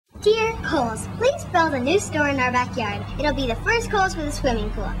Dear Kohl's, please build a new store in our backyard. It'll be the first Kohl's with a swimming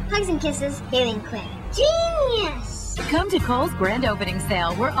pool. Hugs and kisses, Haley and Quinn. Genius! Come to Kohl's grand opening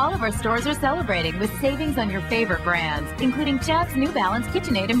sale, where all of our stores are celebrating with savings on your favorite brands, including Chaps, New Balance,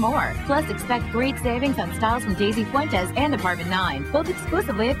 KitchenAid, and more. Plus, expect great savings on styles from Daisy Fuentes and Apartment 9, both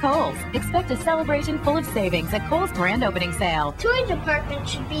exclusively at Kohl's. Expect a celebration full of savings at Kohl's grand opening sale. Toy department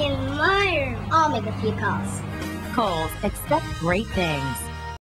should be in my room. I'll make a few calls. Kohl's, expect great things.